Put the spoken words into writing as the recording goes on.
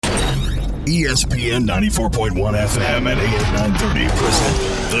ESPN 94.1 FM and AM 930 present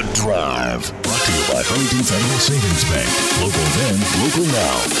The Drive. Brought to you by Huntington Federal Savings Bank. Local then, local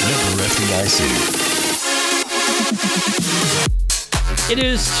now. Member FDIC. It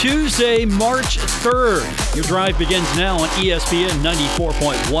is Tuesday, March 3rd. Your drive begins now on ESPN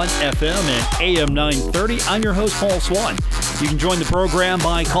 94.1 FM and AM 930. I'm your host, Paul Swann. You can join the program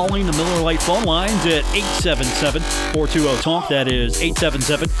by calling the Miller Lite phone lines at 877-420-TALK. That is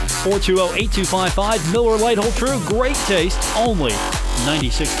 877-420-8255. Miller Lite, hold true, great taste, only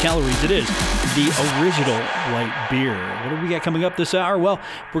 96 calories. It is the original light beer. What do we got coming up this hour? Well,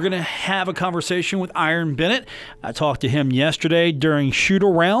 we're going to have a conversation with Iron Bennett. I talked to him yesterday during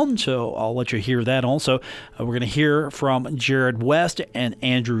shoot-around, so I'll let you hear that also. We're going to hear from Jared West and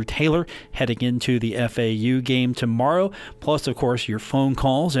Andrew Taylor heading into the FAU game tomorrow, plus, of course, your phone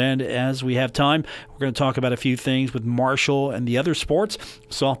calls. And as we have time, we're going to talk about a few things with Marshall and the other sports.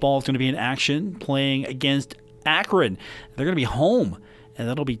 Softball is going to be in action playing against Akron. They're going to be home, and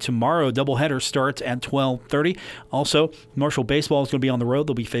that'll be tomorrow. Doubleheader starts at 12:30. Also, Marshall baseball is going to be on the road.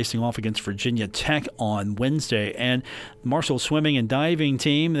 They'll be facing off against Virginia Tech on Wednesday. And Marshall swimming and diving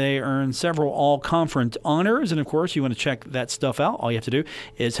team, they earned several all-conference honors. And, of course, you want to check that stuff out. All you have to do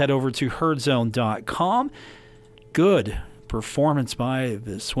is head over to herdzone.com. Good performance by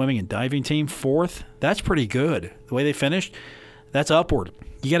the swimming and diving team. Fourth, that's pretty good. The way they finished, that's upward.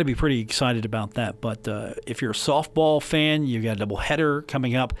 You got to be pretty excited about that. But if you're a softball fan, you got a doubleheader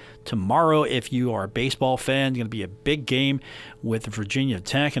coming up tomorrow. If you are a baseball fan, it's going to be a big game with Virginia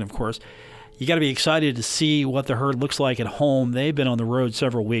Tech. And, of course, you got to be excited to see what the Herd looks like at home. They've been on the road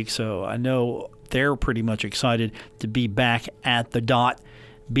several weeks, so I know they're pretty much excited to be back at the dot,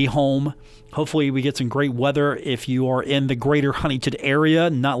 be home. Hopefully we get some great weather if you are in the greater Huntington area,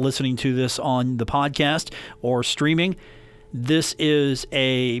 not listening to this on the podcast or streaming. This is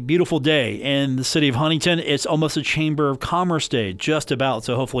a beautiful day in the city of Huntington. It's almost a Chamber of Commerce day, just about.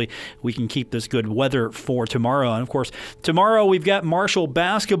 So hopefully we can keep this good weather for tomorrow. And, of course, tomorrow we've got Marshall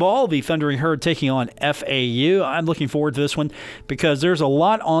basketball, the Thundering Herd taking on FAU. I'm looking forward to this one because there's a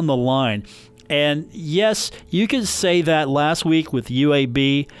lot on the line. And, yes, you could say that last week with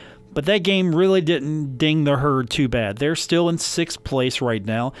UAB, but that game really didn't ding the Herd too bad. They're still in 6th place right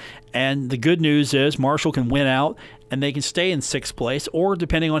now. And the good news is Marshall can win out and they can stay in 6th place, or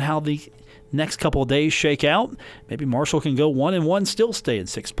depending on how the next couple of days shake out, maybe Marshall can go 1-1, still stay in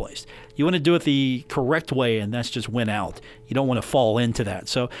 6th place. You want to do it the correct way, and that's just win out. You don't want to fall into that.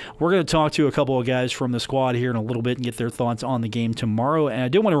 So we're going to talk to a couple of guys from the squad here in a little bit and get their thoughts on the game tomorrow. And I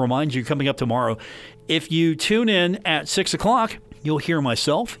do want to remind you, coming up tomorrow, if you tune in at 6 o'clock, you'll hear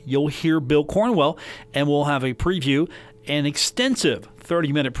myself, you'll hear Bill Cornwell, and we'll have a preview, an extensive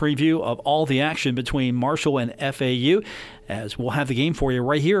 30-minute preview of all the action between Marshall and FAU, as we'll have the game for you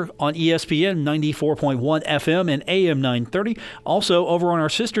right here on ESPN 94.1 FM and AM 930. Also, over on our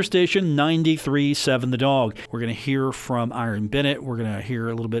sister station, 93.7 The Dog. We're going to hear from Iron Bennett. We're going to hear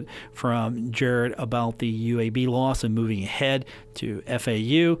a little bit from Jared about the UAB loss and moving ahead to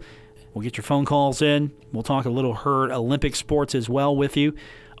FAU. We'll get your phone calls in. We'll talk a little Herd Olympic sports as well with you.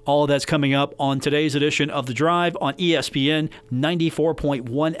 All of that's coming up on today's edition of The Drive on ESPN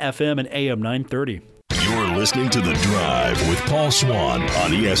 94.1 FM and AM 930. You're listening to The Drive with Paul Swann on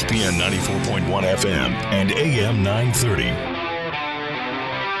ESPN 94.1 FM and AM 930.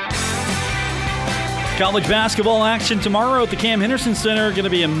 College basketball action tomorrow at the Cam Henderson Center. Going to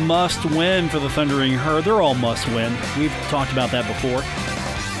be a must-win for the Thundering Herd. They're all must-win. We've talked about that before.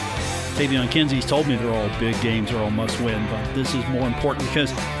 Tavion Kinsey's told me they're all big games, they're all must-win, but this is more important because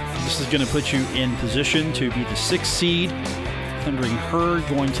this is going to put you in position to be the 6th seed. Thundering Herd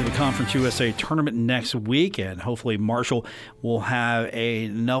going to the Conference USA tournament next week, and hopefully Marshall will have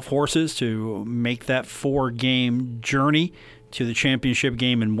enough horses to make that 4-game journey to the championship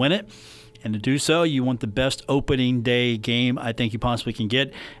game and win it. And to do so, you want the best opening day game I think you possibly can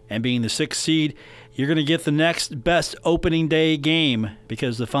get. And being the 6th seed, you're going to get the next best opening day game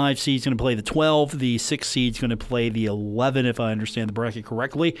because the 5 seed's going to play the 12, the 6 seed's going to play the 11, if I understand the bracket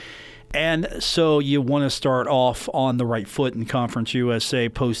correctly. And so you want to start off on the right foot in Conference USA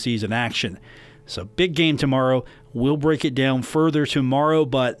postseason action. So big game tomorrow. We'll break it down further tomorrow,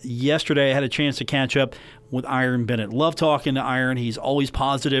 but yesterday I had a chance to catch up with Iron Bennett. Love talking to Iron. He's always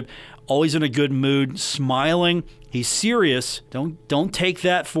positive, always in a good mood, smiling. He's serious. Don't take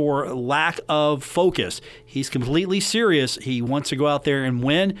that for lack of focus. He's completely serious. He wants to go out there and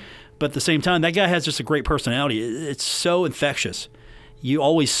win, but at the same time, that guy has just a great personality. It's so infectious. You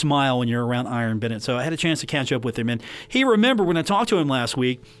always smile when you're around Iron Bennett. So I had a chance to catch up with him, and he remembered when I talked to him last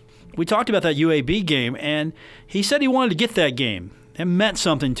week, we talked about that UAB game, and he said he wanted to get that game. It meant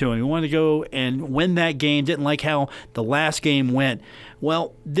something to him. He wanted to go and win that game. Didn't like how the last game went.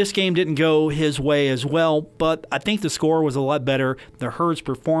 Well, this game didn't go his way as well, but I think the score was a lot better. The Herds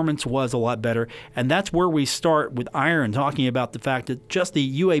performance was a lot better, and that's where we start with Iron, talking about the fact that just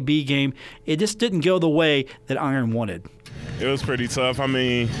the UAB game, it just didn't go the way that Iron wanted. It was pretty tough. I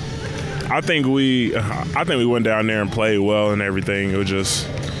mean, I think we went down there and played well and everything. It just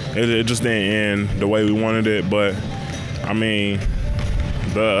didn't end the way we wanted it. But I mean,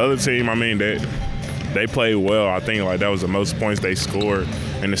 the other team, I mean, they played well. I think like that was the most points they scored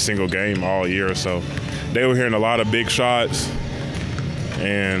in a single game all year. So they were hitting a lot of big shots,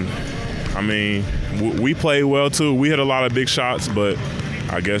 and I mean, we played well too. We hit a lot of big shots, but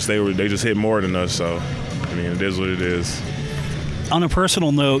I guess they just hit more than us. So I mean, it is what it is. On a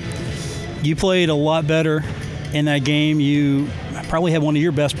personal note, you played a lot better in that game. You probably had one of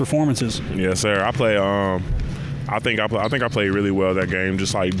your best performances. Yes, sir. I play. I think I played really well that game,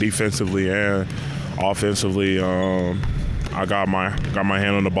 just like defensively and offensively. I got my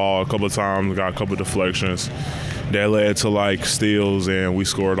hand on the ball a couple of times, got a couple of deflections that led to like steals, and we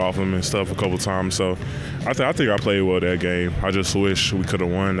scored off them and stuff a couple of times. So I think I played well that game. I just wish we could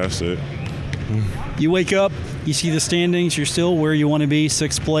have won. That's it. You wake up, you see the standings, you're still where you want to be,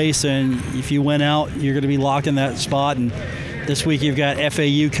 6th place, and if you win out, you're going to be locked in that spot. And this week you've got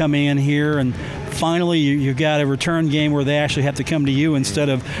FAU coming in here, and finally you've got a return game where they actually have to come to you instead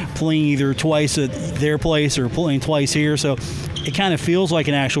of playing either twice at their place or playing twice here. So it kind of feels like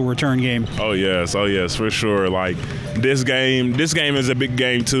an actual return game. Oh yes, for sure. Like this game is a big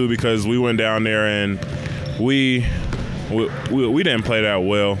game too, because we went down there and we didn't play that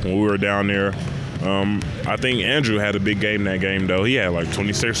well when we were down there. I think Andrew had a big game that game though. He had like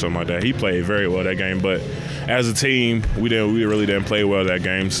 26 or something like that. He played very well that game, but as a team, we really didn't play well that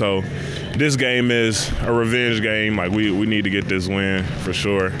game. So this game is a revenge game. Like we need to get this win for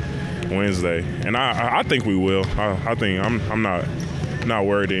sure Wednesday, and I think we will. I think I'm not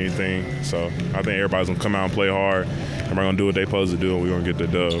worried or anything. So I think everybody's gonna come out and play hard. Everybody's gonna do what they're supposed to do, and we're gonna get the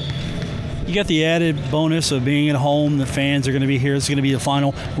dub. You got the added bonus of being at home. The fans are going to be here. It's going to be the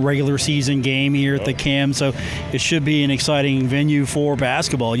final regular season game here at the CAM, so it should be an exciting venue for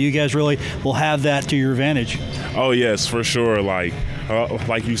basketball. You guys really will have that to your advantage. Oh, yes, for sure. Like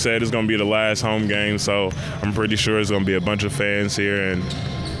you said, it's going to be the last home game, so I'm pretty sure it's going to be a bunch of fans here, and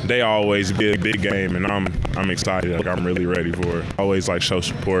they always be a big game, and I'm excited. Like, I'm really ready for it. Always like show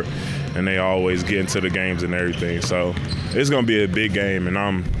support, and they always get into the games and everything. So it's gonna be a big game, and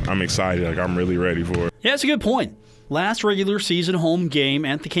I'm excited. Like I'm really ready for it. Yeah, it's a good point. Last regular season home game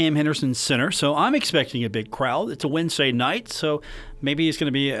at the Cam Henderson Center, so I'm expecting a big crowd. It's a Wednesday night, so maybe it's going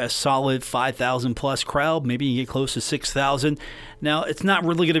to be a solid 5,000 plus crowd. Maybe you get close to 6,000. Now, it's not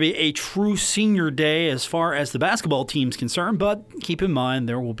really going to be a true senior day as far as the basketball team's concerned, but keep in mind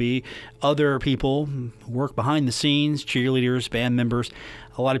there will be other people who work behind the scenes, cheerleaders, band members.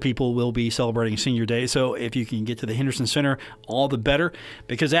 A lot of people will be celebrating senior day, so if you can get to the Henderson Center, all the better,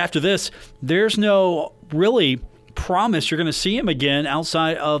 because after this, there's no really promise you're going to see him again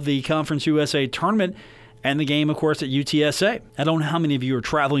outside of the Conference USA tournament and the game, of course, at UTSA. I don't know how many of you are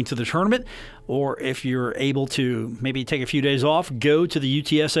traveling to the tournament, or if you're able to maybe take a few days off, go to the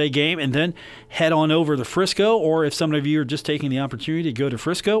UTSA game, and then head on over to Frisco, or if some of you are just taking the opportunity to go to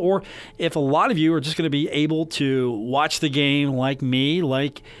Frisco, or if a lot of you are just going to be able to watch the game like me,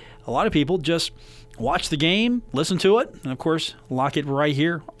 like a lot of people, just watch the game, listen to it, and, of course, lock it right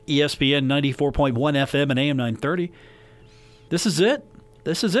here, ESPN 94.1 FM and AM 930. This is it.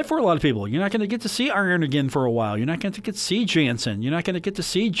 This is it for a lot of people. You're not going to get to see Iron again for a while. You're not going to get to see Jansen. You're not going to get to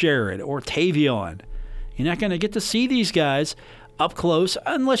see Jared or Tavion. You're not going to get to see these guys up close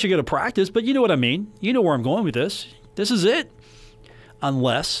unless you go to practice, but you know what I mean. You know where I'm going with this. This is it.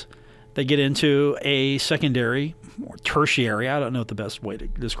 Unless they get into a secondary or tertiary. I don't know what the best way to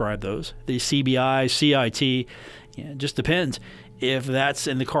describe those. The CBI, CIT, it just depends if that's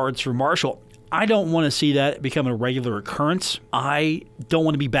in the cards for Marshall. I don't want to see that become a regular occurrence. I don't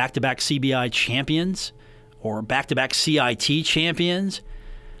want to be back-to-back CBI champions or back-to-back CIT champions.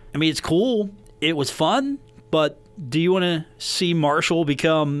 I mean, it's cool. It was fun, but do you want to see Marshall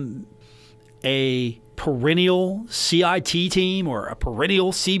become a perennial CIT team or a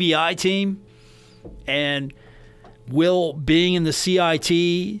perennial CBI team? And will being in the CIT,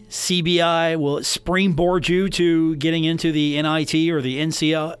 CBI, will it springboard you to getting into the NIT or the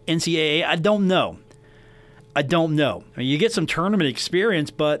NCAA? I don't know. I mean, you get some tournament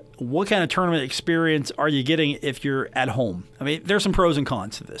experience, but what kind of tournament experience are you getting if you're at home? I mean, there's some pros and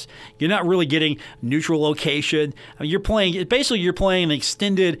cons to this. You're not really getting neutral location. I mean, you're playing an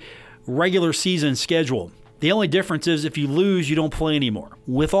extended regular season schedule. The only difference is if you lose, you don't play anymore.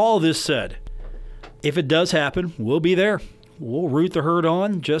 With all this said, if it does happen, we'll be there. We'll root the herd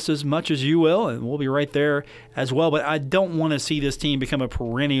on just as much as you will, and we'll be right there as well. But I don't want to see this team become a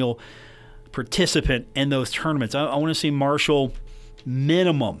perennial participant in those tournaments. I want to see Marshall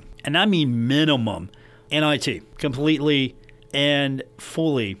minimum, and I mean minimum, NIT, completely and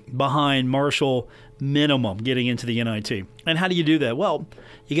fully behind Marshall minimum getting into the NIT. And how do you do that? Well,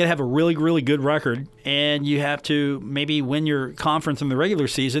 you got to have a really, really good record, and you have to maybe win your conference in the regular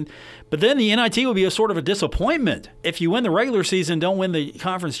season. But then the NIT will be a sort of a disappointment. If you win the regular season, don't win the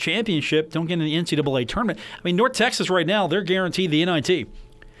conference championship, don't get in the NCAA tournament. I mean, North Texas right now, they're guaranteed the NIT.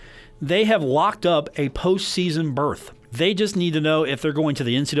 They have locked up a postseason berth. They just need to know if they're going to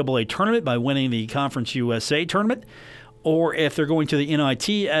the NCAA tournament by winning the Conference USA tournament, or if they're going to the NIT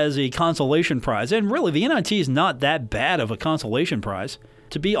as a consolation prize. And really, the NIT is not that bad of a consolation prize.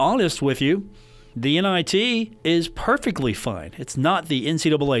 To be honest with you, the NIT is perfectly fine. It's not the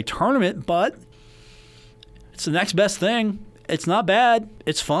NCAA tournament, but it's the next best thing. It's not bad.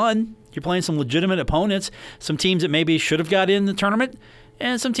 It's fun. You're playing some legitimate opponents, some teams that maybe should have got in the tournament,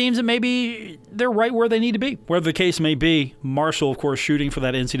 and some teams that maybe they're right where they need to be. Wherever the case may be, Marshall, of course, shooting for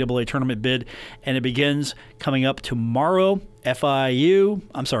that NCAA tournament bid, and it begins coming up tomorrow. FAU,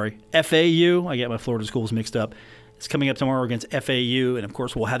 I get my Florida schools mixed up. It's coming up tomorrow against FAU, and of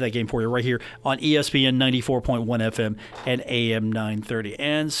course we'll have that game for you right here on ESPN 94.1 FM and AM 930.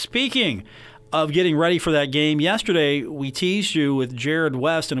 And speaking of getting ready for that game, yesterday we teased you with Jared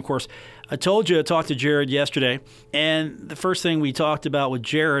West, and of course I told you I talked to Jared yesterday, and the first thing we talked about with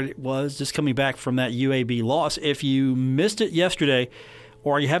Jared was just coming back from that UAB loss. If you missed it yesterday,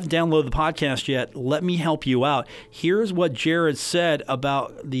 or you haven't downloaded the podcast yet, let me help you out. Here's what Jared said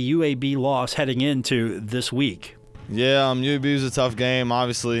about the UAB loss heading into this week. Yeah, UAB was a tough game,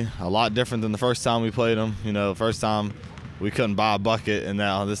 obviously. A lot different than the first time we played them. You know, the first time we couldn't buy a bucket, and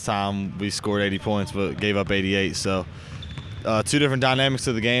now this time we scored 80 points but gave up 88. So two different dynamics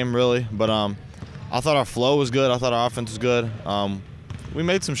to the game, really. But I thought our flow was good. I thought our offense was good. We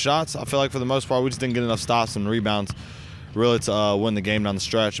made some shots. I feel like for the most part we just didn't get enough stops and rebounds really to win the game down the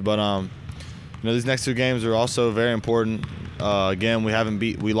stretch. But you know, these next two games are also very important. Again,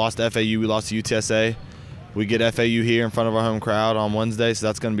 we lost FAU, we lost to UTSA. We get FAU here in front of our home crowd on Wednesday, so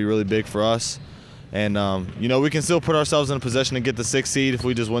that's going to be really big for us. And, you know, we can still put ourselves in a position to get the 6th seed if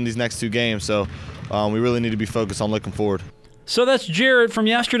we just win these next two games. So we really need to be focused on looking forward. So that's Jared from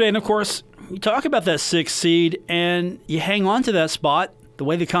yesterday. And, of course, you talk about that 6th seed, and you hang on to that spot. The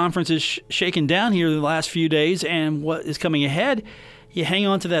way the conference is shaken down here the last few days and what is coming ahead, you hang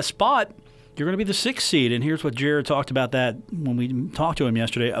on to that spot, you're going to be the 6th seed. And here's what Jared talked about that when we talked to him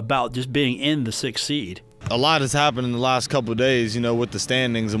yesterday about just being in the 6th seed. A lot has happened in the last couple of days, you know, with the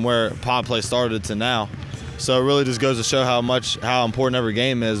standings and where pod play started to now. So it really just goes to show how important every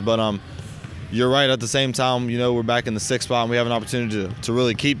game is. But you're right, at the same time, you know, we're back in the 6th spot and we have an opportunity to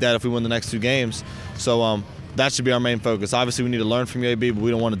really keep that if we win the next two games. So that should be our main focus. Obviously, we need to learn from UAB, but we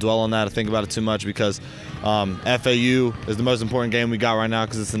don't want to dwell on that or think about it too much because FAU is the most important game we got right now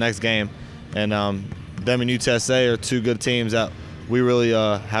because it's the next game. And them and UTSA are two good teams that we really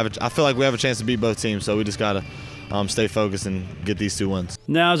I feel like we have a chance to beat both teams, so we just got to stay focused and get these two wins.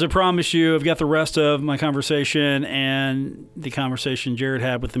 Now, as I promised you, I've got the rest of my conversation and the conversation Jared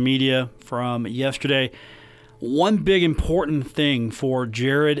had with the media from yesterday. One big important thing for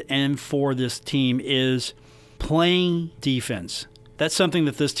Jared and for this team is playing defense. That's something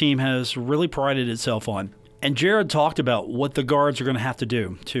that this team has really prided itself on. And Jared talked about what the guards are going to have to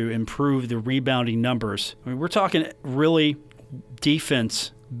do to improve the rebounding numbers. I mean, we're talking really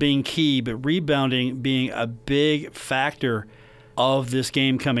defense being key, but rebounding being a big factor of this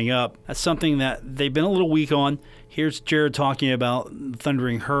game coming up. That's something that they've been a little weak on. Here's Jared talking about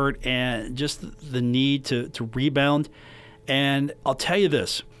Thundering Herd and just the need to rebound. And I'll tell you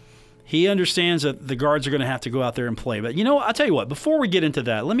this. He understands that the guards are going to have to go out there and play. But, you know, I'll tell you what, before we get into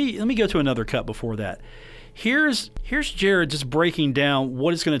that, let me go to another cut before that. Here's Jared just breaking down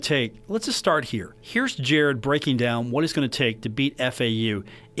what it's going to take. Let's just start here. Here's Jared breaking down what it's going to take to beat FAU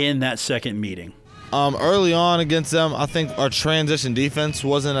in that second meeting. Early on against them, I think our transition defense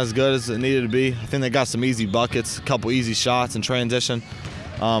wasn't as good as it needed to be. I think they got some easy buckets, a couple easy shots in transition.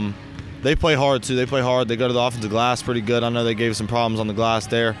 They play hard, too. They play hard. They go to the offensive glass pretty good. I know they gave some problems on the glass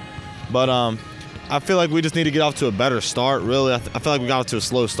there. But I feel like we just need to get off to a better start, really. I feel like we got off to a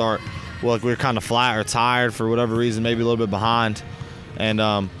slow start. Well, like we were kind of flat or tired for whatever reason, maybe a little bit behind. And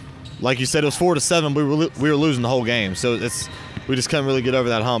like you said, it was 4-7. We were losing the whole game. So we just couldn't really get over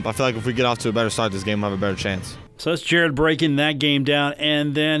that hump. I feel like if we get off to a better start, this game will have a better chance. So that's Jared breaking that game down,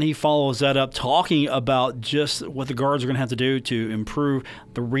 and then he follows that up talking about just what the guards are going to have to do to improve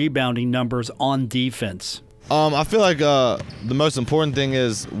the rebounding numbers on defense. I feel like the most important thing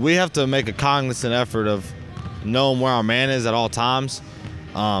is we have to make a cognizant effort of knowing where our man is at all times.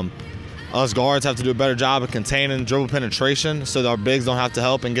 Us guards have to do a better job of containing dribble penetration so that our bigs don't have to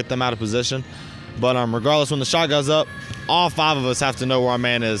help and get them out of position. But regardless, when the shot goes up, all 5 of us have to know where our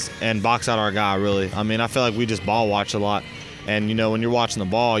man is and box out our guy, really. I mean, I feel like we just ball watch a lot. And, when you're watching the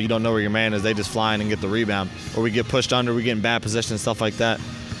ball, you don't know where your man is. They just fly in and get the rebound. Or we get pushed under, we get in bad position and stuff like that.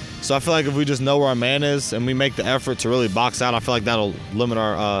 So I feel like if we just know where our man is and we make the effort to really box out, I feel like that'll limit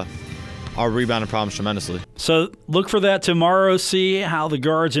our rebounding problems tremendously. So look for that tomorrow. See how the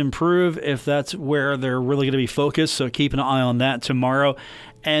guards improve, if that's where they're really going to be focused. So keep an eye on that tomorrow.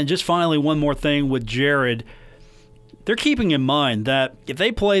 And just finally, one more thing with Jared. They're keeping in mind that if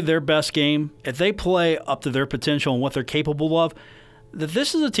they play their best game, if they play up to their potential and what they're capable of, that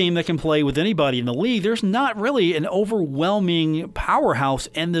this is a team that can play with anybody in the league. There's not really an overwhelming powerhouse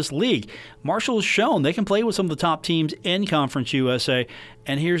in this league. Marshall has shown they can play with some of the top teams in Conference USA,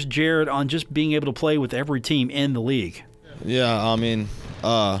 and here's Jared on just being able to play with every team in the league. Yeah, I mean,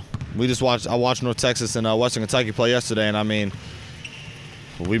 I watched North Texas and Western Kentucky play yesterday, and I mean,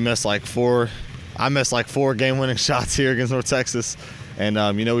 I missed like 4 game-winning shots here against North Texas. And,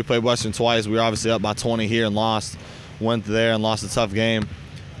 we played Western twice. We were obviously up by 20 here and lost. Went there and lost a tough game.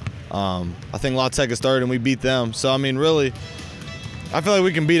 I think La Tech is third, and we beat them. So, I mean, really, I feel like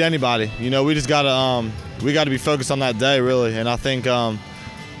we can beat anybody. We just got to be focused on that day, really. And I think the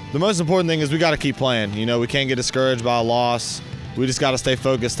most important thing is we got to keep playing. We can't get discouraged by a loss. We just got to stay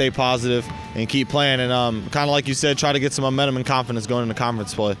focused, stay positive, and keep playing. And kind of like you said, try to get some momentum and confidence going into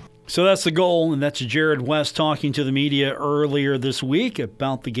conference play. So that's the goal, and that's Jared West talking to the media earlier this week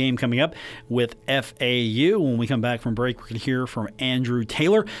about the game coming up with FAU. When we come back from break, we're going to hear from Andrew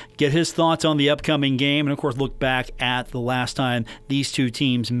Taylor, get his thoughts on the upcoming game, and, of course, look back at the last time these two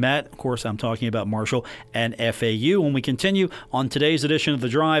teams met. Of course, I'm talking about Marshall and FAU. When we continue on today's edition of The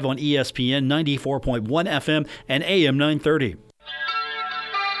Drive on ESPN 94.1 FM and AM 930.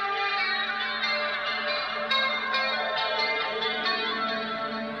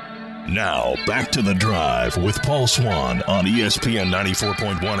 Now, back to The Drive with Paul Swann on ESPN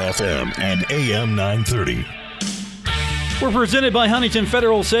 94.1 FM and AM 930. We're presented by Huntington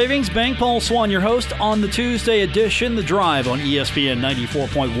Federal Savings Bank. Paul Swann, your host on the Tuesday edition, The Drive on ESPN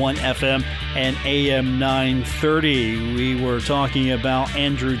 94.1 FM and AM 930. We were talking about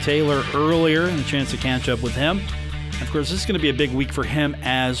Andrew Taylor earlier and a chance to catch up with him. Of course, this is going to be a big week for him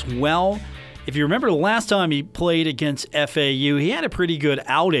as well. If you remember the last time he played against FAU, he had a pretty good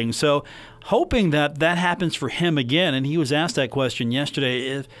outing. So hoping that happens for him again. And he was asked that question yesterday.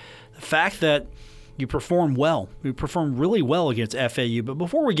 If the fact that you performed really well against FAU. But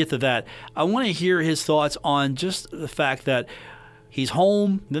before we get to that, I want to hear his thoughts on just the fact that he's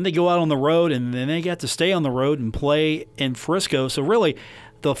home, then they go out on the road, and then they got to stay on the road and play in Frisco. So really,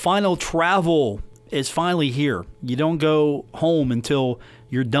 the final travel is finally here. You don't go home until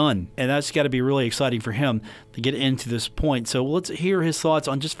you're done. And that's got to be really exciting for him to get into this point. So let's hear his thoughts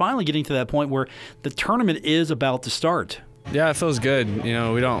on just finally getting to that point where the tournament is about to start. Yeah, it feels good. We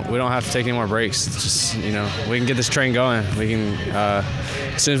don't have to take any more breaks. It's just, we can get this train going. We can,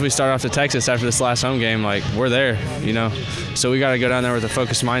 as soon as we start off to Texas after this last home game, we're there, So we got to go down there with a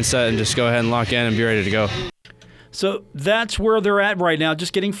focused mindset and just go ahead and lock in and be ready to go. So that's where they're at right now,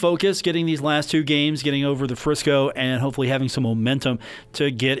 just getting focused, getting these last two games, getting over the Frisco, and hopefully having some momentum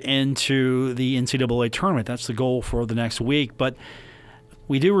to get into the NCAA tournament. That's the goal for the next week. But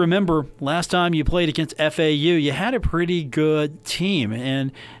we do remember last time you played against FAU, you had a pretty good team.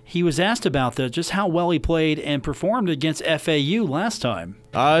 And he was asked about that, just how well he played and performed against FAU last time.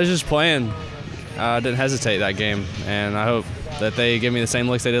 I was just playing. I didn't hesitate that game, and I hope that they give me the same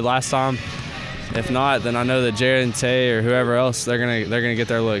looks they did last time. If not, then I know that Jared and Tay or whoever else, they're gonna get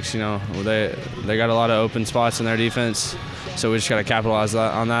their looks. They got a lot of open spots in their defense, so we just got to capitalize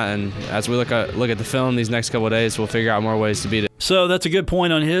on that. And as we look at the film these next couple of days, we'll figure out more ways to beat it. So that's a good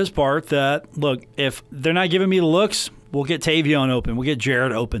point on his part. That look, if they're not giving me the looks, we'll get Tavion open, we'll get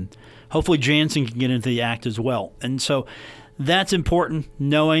Jared open. Hopefully Jansen can get into the act as well. And so that's important,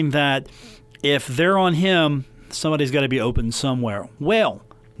 knowing that if they're on him, somebody's got to be open somewhere. Well.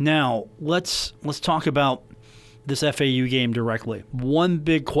 Now, let's talk about this FAU game directly. One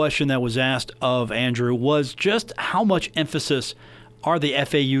big question that was asked of Andrew was just how much emphasis are the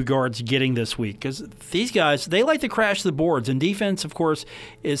FAU guards getting this week? Because these guys, they like to crash the boards. And defense, of course,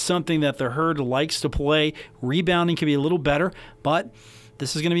 is something that the Herd likes to play. Rebounding can be a little better, but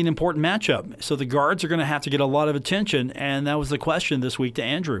this is going to be an important matchup. So the guards are going to have to get a lot of attention, and that was the question this week to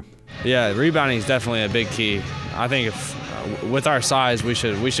Andrew. Yeah, rebounding is definitely a big key. I think if with our size, we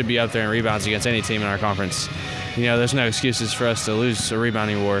should be up there in rebounds against any team in our conference. There's no excuses for us to lose a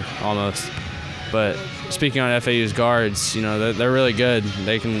rebounding war almost. But speaking on FAU's guards, they're really good.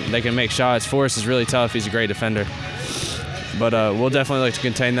 They can make shots. Forrest is really tough. He's a great defender. But we'll definitely look to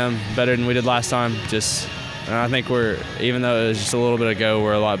contain them better than we did last time. And I think even though it was just a little bit ago,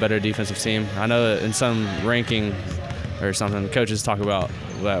 we're a lot better defensive team. I know that in some ranking or something, coaches talk about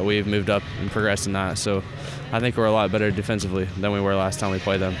that we've moved up and progressed in that. So I think we're a lot better defensively than we were last time we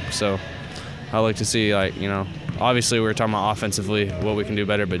played them. So I like to see, obviously we were talking about offensively what we can do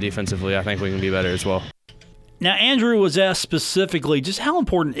better, but defensively I think we can be better as well. Now, Andrew was asked specifically, just how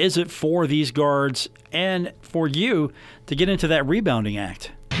important is it for these guards and for you to get into that rebounding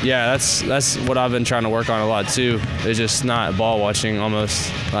act? Yeah, that's what I've been trying to work on a lot too. It's just not ball watching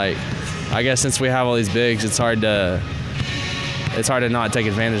almost. I guess since we have all these bigs, it's hard to not take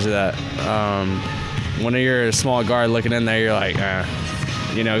advantage of that. When you're a small guard looking in there, you're like,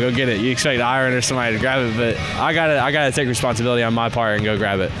 go get it. You expect Iron or somebody to grab it, but I gotta take responsibility on my part and go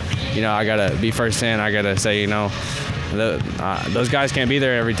grab it. I gotta be first in. I gotta say, those guys can't be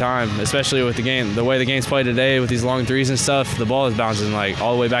there every time, especially with the way the game's played today with these long threes and stuff. The ball is bouncing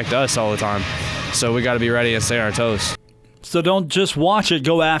all the way back to us all the time. So we got to be ready and stay on our toes. So don't just watch it,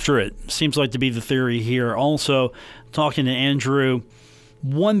 go after it. Seems like to be the theory here. Also, talking to Andrew,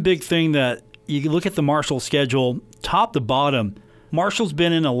 one big thing that you look at the Marshall schedule, top to bottom, Marshall's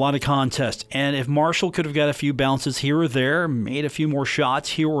been in a lot of contests. And if Marshall could have got a few bounces here or there, made a few more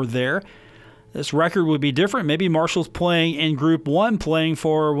shots here or there, this record would be different. Maybe Marshall's playing in Group 1, playing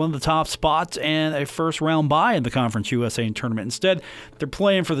for one of the top spots and a first-round bye in the Conference USA tournament. Instead, they're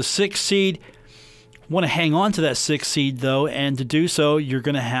playing for the 6th seed. Want to hang on to that 6th seed, though, and to do so, you're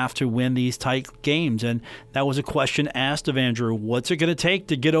going to have to win these tight games. And that was a question asked of Andrew. What's it going to take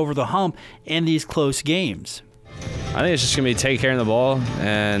to get over the hump in these close games? I think it's just going to be take care of the ball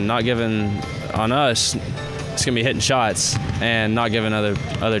and not giving on us. It's going to be hitting shots and not giving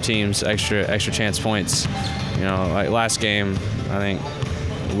other teams extra chance points. Like last game, I think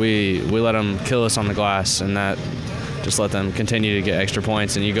we let them kill us on the glass, and that just let them continue to get extra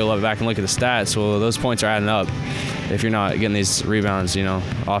points. And you go back and look at the stats, well, those points are adding up if you're not getting these rebounds,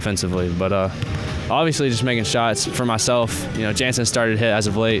 offensively. But obviously just making shots for myself. Jansen started to hit as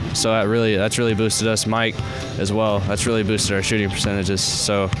of late, so that's really boosted us. Mike as well. That's really boosted our shooting percentages.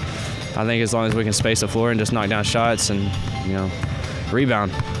 So I think as long as we can space the floor and just knock down shots and,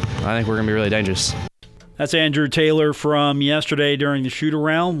 rebound, I think we're going to be really dangerous. That's Andrew Taylor from yesterday during the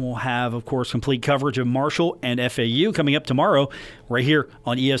shoot-around. We'll have, of course, complete coverage of Marshall and FAU coming up tomorrow right here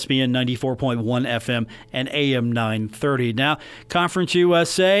on ESPN 94.1 FM and AM 930. Now, Conference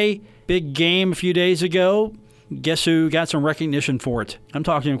USA, big game a few days ago. Guess who got some recognition for it? I'm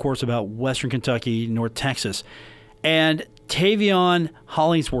talking, of course, about Western Kentucky, North Texas. And Tavion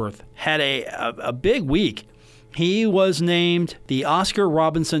Hollingsworth had a big week. He was named the Oscar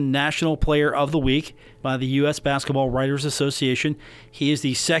Robinson National Player of the Week by the U.S. Basketball Writers Association. He is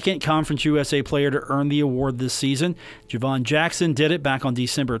the second Conference USA player to earn the award this season. Javon Jackson did it back on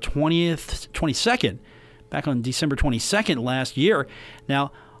December 22nd last year.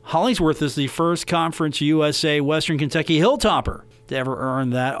 Now, Hollingsworth is the first Conference USA Western Kentucky Hilltopper to ever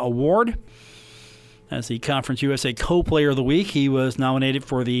earn that award. As the Conference USA Co-Player of the Week, he was nominated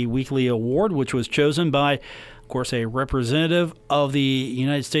for the weekly award, which was chosen by, of course, a representative of the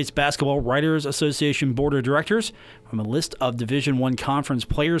United States Basketball Writers Association Board of Directors from a list of Division I conference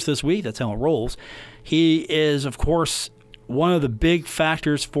players this week. That's how it rolls. He is, of course, one of the big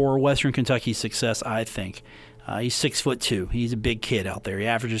factors for Western Kentucky's success, I think. He's 6'2". He's a big kid out there. He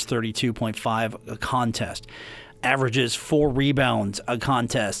averages 32.5 a contest. Averages 4 rebounds a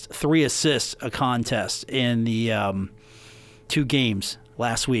contest, 3 assists a contest in the 2 games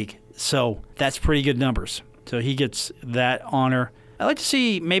last week. So that's pretty good numbers. So he gets that honor. I'd like to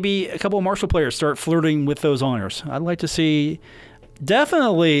see maybe a couple of Marshall players start flirting with those honors. I'd like to see,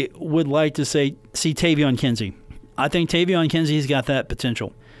 definitely would like to see Tavion Kinsey. I think Tavion Kinsey's got that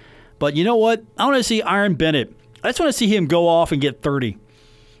potential. But you know what? I want to see Iron Bennett. I just want to see him go off and get 30.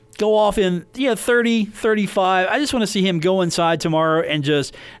 Go off in 30, 35. I just want to see him go inside tomorrow and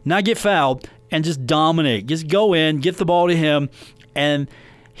just not get fouled and just dominate. Just go in, get the ball to him, and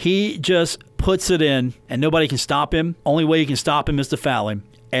he just puts it in, and nobody can stop him. Only way you can stop him is to foul him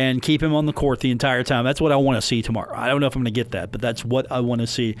and keep him on the court the entire time. That's what I want to see tomorrow. I don't know if I'm going to get that, but that's what I want to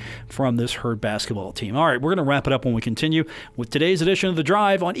see from this Herd basketball team. All right, we're going to wrap it up when we continue with today's edition of The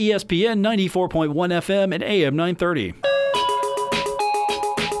Drive on ESPN 94.1 FM and AM 930.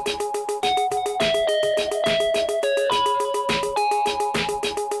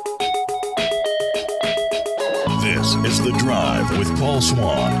 The Drive with Paul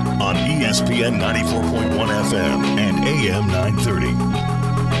Swan on ESPN 94.1 FM and AM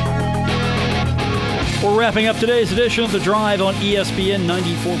 930. We're wrapping up today's edition of The Drive on ESPN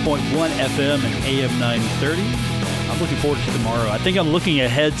 94.1 FM and AM 930. I'm looking forward to tomorrow. I think I'm looking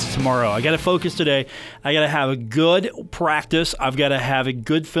ahead to tomorrow. I got to focus today. I got to have a good practice. I've got to have a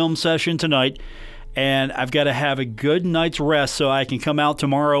good film session tonight. And I've got to have a good night's rest so I can come out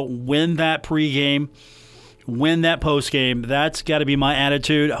tomorrow, win that pregame, win that postgame. That's got to be my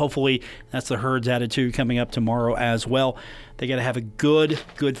attitude. Hopefully that's the Herd's attitude coming up tomorrow as well. They got to have a good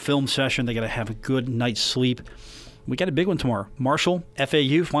film session. They got to have a good night's sleep. We got a big one tomorrow. Marshall,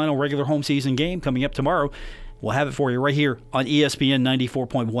 FAU, final regular home season game coming up tomorrow. We'll have it for you right here on ESPN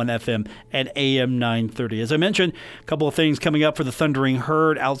 94.1 FM and AM 930. As I mentioned, a couple of things coming up for the Thundering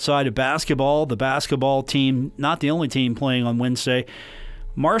Herd outside of basketball. The basketball team, not the only team playing on Wednesday.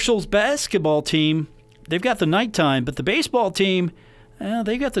 Marshall's basketball team, they've got the nighttime, but the baseball team,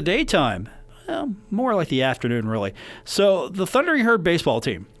 they've got the daytime. Well, more like the afternoon, really. So the Thundering Herd baseball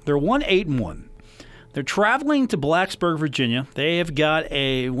team, they're 1-8-1. They're traveling to Blacksburg, Virginia. They have got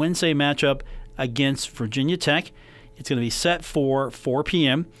a Wednesday matchup against Virginia Tech. It's going to be set for 4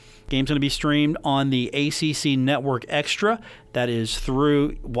 p.m. Game's going to be streamed on the ACC Network Extra. That is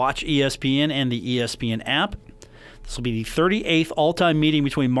through Watch ESPN and the ESPN app. This will be the 38th all-time meeting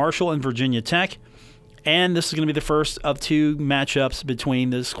between Marshall and Virginia Tech. And this is going to be the first of 2 matchups between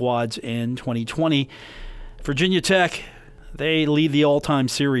the squads in 2020. Virginia Tech, they lead the all-time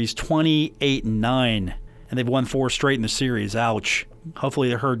series 28-9. And they've won 4 straight in the series. Ouch. Hopefully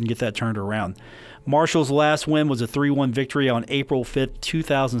the Herd can get that turned around. Marshall's last win was a 3-1 victory on April 5th,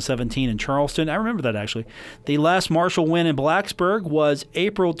 2017 in Charleston. I remember that, actually. The last Marshall win in Blacksburg was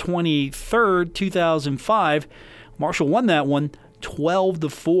April 23rd, 2005. Marshall won that one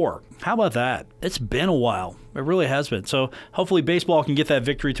 12-4. How about that? It's been a while. It really has been. So hopefully baseball can get that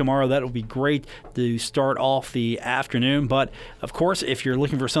victory tomorrow. That will be great to start off the afternoon. But, of course, if you're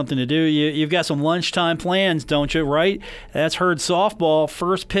looking for something to do, you've got some lunchtime plans, don't you, right? That's Herd softball.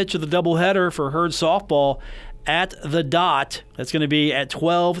 First pitch of the doubleheader for Herd softball at the Dot. That's going to be at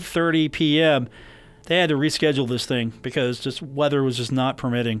 12:30 p.m. They had to reschedule this thing because just weather was just not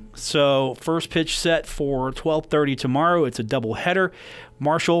permitting. So first pitch set for 12:30 tomorrow. It's a doubleheader.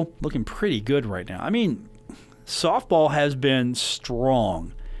 Marshall looking pretty good right now. I mean, softball has been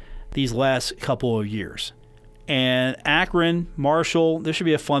strong these last couple of years. And Akron, Marshall, this should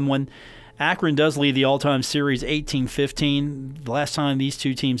be a fun one. Akron does lead the all-time series 18-15. The last time these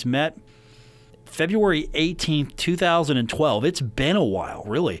two teams met, February 18th, 2012. It's been a while,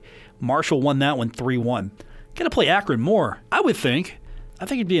 really. Marshall won that one 3-1. Got to play Akron more, I would think. I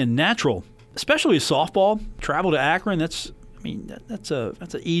think it'd be a natural, especially with softball. Travel to Akron, that's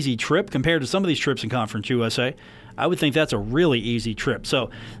an easy trip compared to some of these trips in Conference USA. I would think that's a really easy trip.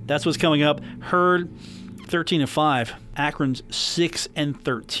 So that's what's coming up. Herd 13-5. Akron's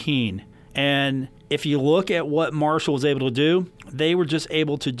 6-13. And if you look at what Marshall was able to do, they were just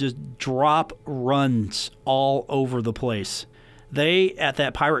able to just drop runs all over the place. They, at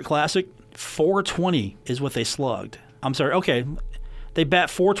that Pirate Classic, 420 is what they slugged. I'm sorry, okay. They bat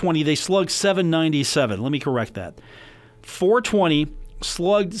 420. They slugged 797. Let me correct that. 420,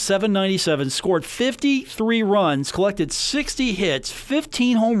 slugged 797, scored 53 runs, collected 60 hits,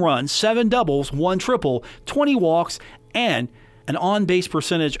 15 home runs, 7 doubles, 1 triple, 20 walks, and an on-base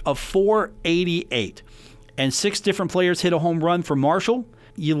percentage of .488. And 6 different players hit a home run for Marshall.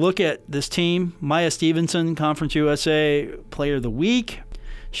 You look at this team, Maya Stevenson, Conference USA Player of the Week.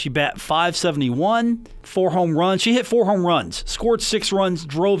 She bat .571, 4 home runs. She hit 4 home runs, scored 6 runs,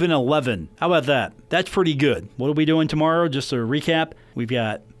 drove in 11. How about that? That's pretty good. What are we doing tomorrow? Just to recap, we've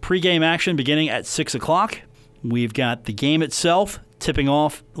got pregame action beginning at 6 o'clock. We've got the game itself tipping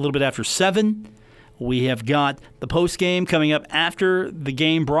off a little bit after 7. We have got the postgame coming up after the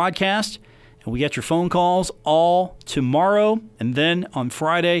game broadcast. And we got your phone calls all tomorrow. And then on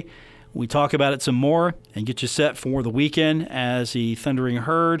Friday, we talk about it some more and get you set for the weekend as the Thundering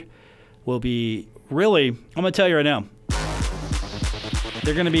Herd will be really, I'm going to tell you right now,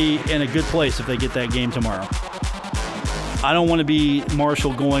 they're going to be in a good place if they get that game tomorrow. I don't want to be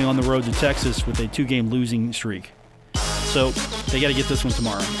Marshall going on the road to Texas with a 2-game losing streak. So they got to get this one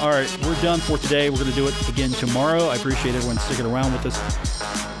tomorrow. All right, we're done for today. We're going to do it again tomorrow. I appreciate everyone sticking around with us.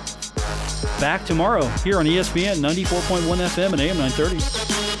 Back tomorrow here on ESPN 94.1 FM and AM 930.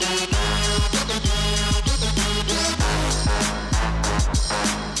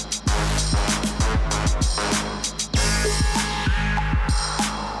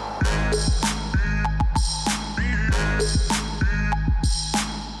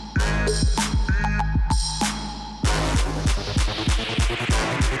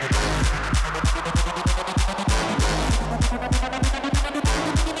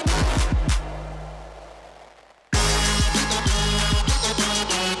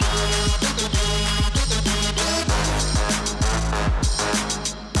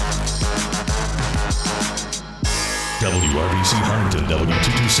 WRVC Huntington,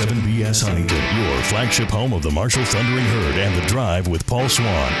 W227BS Huntington, your flagship home of the Marshall Thundering Herd and The Drive with Paul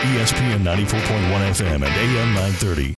Swan, ESPN 94.1 FM and AM 930.